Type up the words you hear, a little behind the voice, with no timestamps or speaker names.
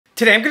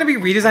Today I'm going to be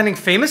redesigning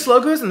famous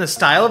logos in the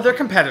style of their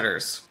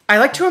competitors. I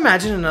like to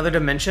imagine another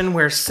dimension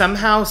where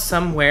somehow,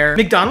 somewhere,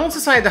 McDonald's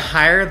decided to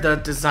hire the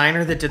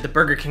designer that did the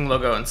Burger King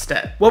logo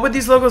instead. What would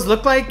these logos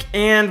look like,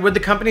 and would the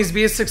companies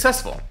be as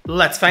successful?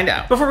 Let's find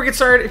out. Before we get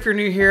started, if you're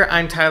new here,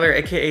 I'm Tyler,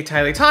 aka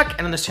Tylietok,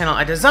 and on this channel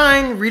I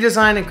design,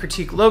 redesign, and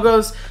critique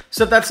logos,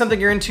 so if that's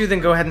something you're into, then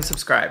go ahead and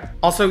subscribe.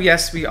 Also,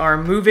 yes, we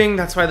are moving,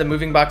 that's why the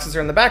moving boxes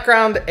are in the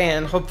background,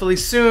 and hopefully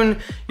soon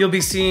you'll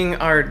be seeing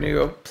our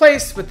new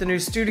place with the new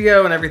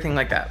studio and everything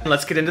like that.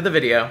 Let's get into the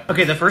video.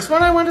 Okay, the first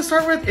one I want to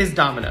start with is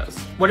Domino's.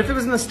 What if it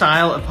was in the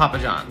style of Papa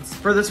John's?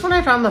 For this one,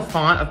 I found the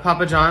font of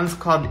Papa John's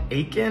called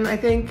Aiken, I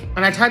think,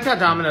 and I typed out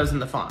Domino's in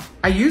the font.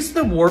 I used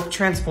the warp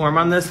transform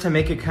on this to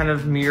make it kind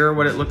of mirror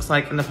what it looks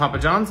like in the Papa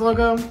John's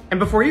logo. And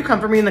before you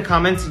come for me in the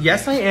comments,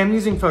 yes, I am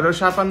using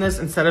Photoshop on this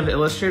instead of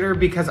Illustrator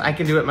because I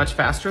can do it much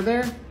faster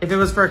there. If it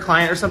was for a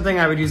client or something,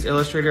 I would use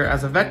Illustrator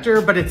as a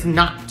vector, but it's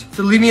not,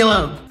 so leave me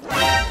alone.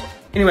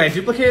 Anyway, I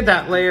duplicated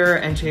that layer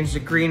and changed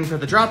it green for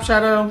the drop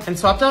shadow and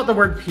swapped out the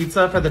word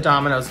pizza for the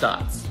Domino's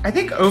dots. I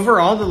think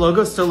overall the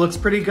logo still looks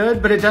pretty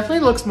good, but it definitely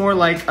looks more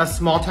like a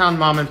small town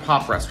mom and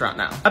pop restaurant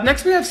now. Up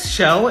next we have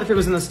Shell if it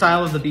was in the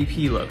style of the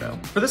BP logo.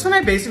 For this one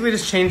I basically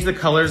just changed the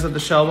colors of the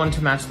Shell one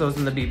to match those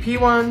in the BP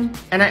one,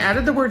 and I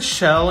added the word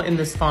Shell in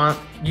this font,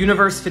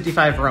 Universe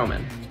 55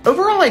 Roman.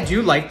 Overall I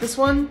do like this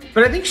one,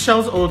 but I think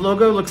Shell's old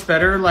logo looks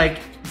better like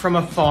from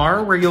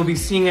afar where you'll be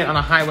seeing it on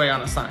a highway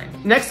on a sign.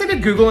 Next I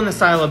did Google in the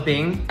style of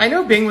Bing. I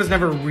know Bing was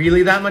never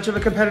really that much of a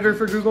competitor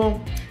for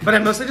Google, but I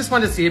mostly just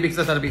wanted to see it because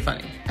I thought it'd be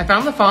funny. I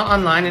found the font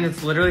online and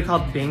it's literally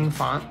called Bing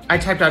font. I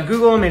typed out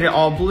Google and made it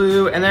all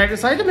blue, and then I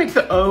decided to make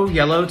the O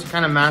yellow to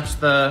kind of match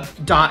the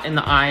dot in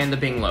the eye in the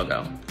Bing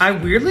logo. I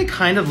weirdly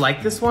kind of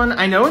like this one.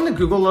 I know in the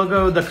Google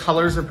logo the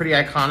colors are pretty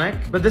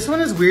iconic, but this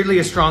one is weirdly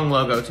a strong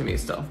logo to me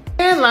still.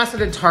 And last I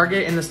did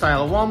Target in the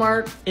style of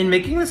Walmart. In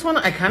making this one,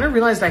 I kind of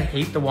realized I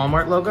hate the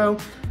Walmart logo.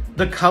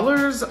 The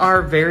colors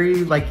are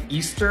very like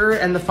Easter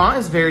and the font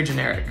is very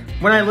generic.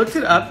 When I looked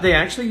it up, they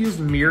actually use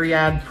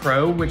Myriad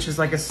Pro, which is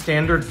like a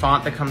standard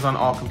font that comes on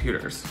all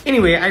computers.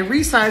 Anyway, I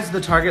resized the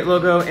Target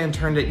logo and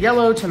turned it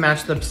yellow to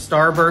match the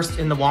starburst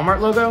in the Walmart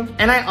logo.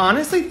 And I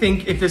honestly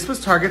think if this was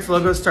Target's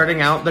logo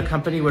starting out, the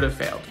company would have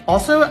failed.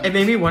 Also, it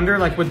made me wonder,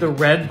 like, would the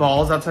red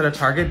balls outside of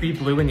Target be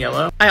blue and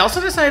yellow? I also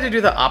decided to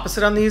do the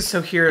opposite on these.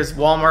 So here is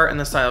Walmart in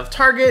the style of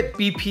Target,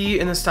 BP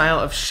in the style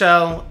of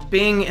Shell,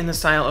 Bing in the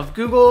style of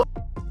Google,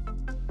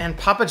 and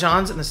Papa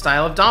John's in the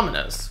style of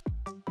Domino's.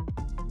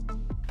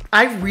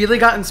 I really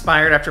got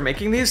inspired after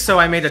making these, so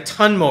I made a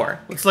ton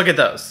more. Let's look at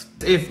those.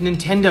 If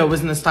Nintendo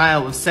was in the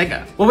style of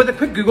Sega. Well, with a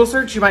quick Google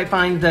search, you might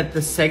find that the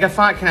Sega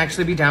font can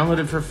actually be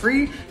downloaded for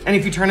free, and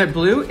if you turn it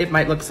blue, it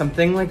might look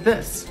something like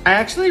this. I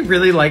actually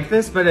really like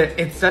this, but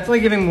it's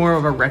definitely giving more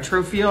of a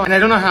retro feel, and I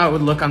don't know how it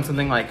would look on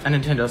something like a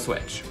Nintendo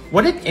Switch.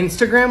 What if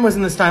Instagram was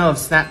in the style of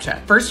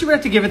Snapchat? First, you would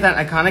have to give it that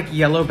iconic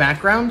yellow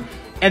background,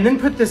 and then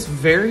put this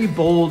very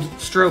bold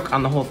stroke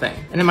on the whole thing.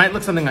 And it might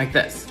look something like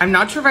this. I'm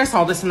not sure if I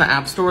saw this in the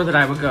App Store that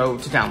I would go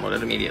to download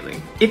it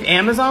immediately. If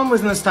Amazon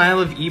was in the style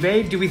of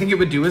eBay, do we think it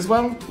would do as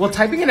well? Well,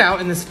 typing it out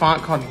in this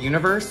font called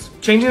Universe,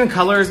 changing the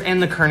colors and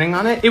the kerning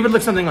on it, it would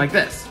look something like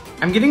this.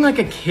 I'm getting like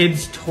a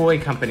kid's toy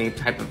company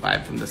type of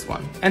vibe from this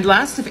one. And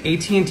last, if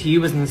AT&T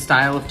was in the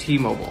style of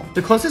T-Mobile.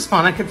 The closest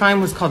font I could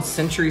find was called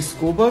Century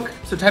Schoolbook,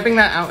 so typing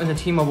that out in the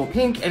T-Mobile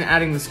pink and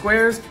adding the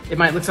squares, it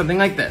might look something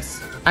like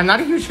this. I'm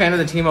not a huge fan of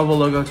the T-Mobile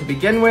logo to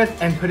begin with,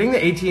 and putting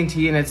the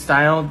AT&T in its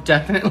style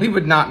definitely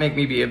would not make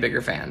me be a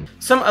bigger fan.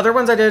 Some other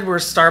ones I did were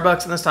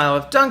Starbucks in the style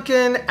of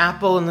Dunkin',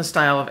 Apple in the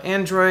style of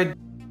Android,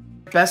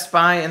 Best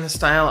Buy in the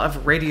style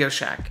of Radio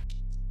Shack,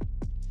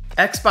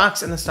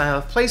 Xbox in the style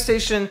of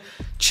PlayStation,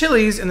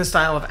 Chili's in the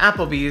style of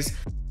Applebee's,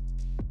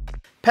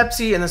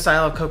 Pepsi in the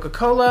style of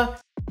Coca-Cola,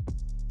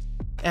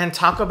 and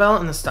Taco Bell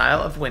in the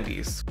style of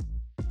Wendy's.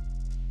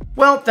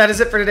 Well, that is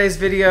it for today's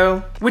video.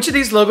 Which of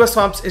these logo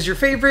swaps is your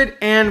favorite,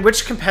 and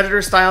which competitor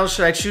styles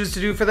should I choose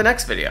to do for the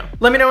next video?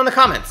 Let me know in the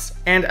comments.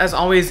 And as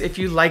always, if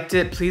you liked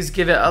it, please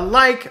give it a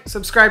like,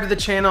 subscribe to the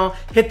channel,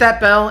 hit that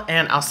bell,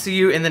 and I'll see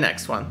you in the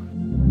next one.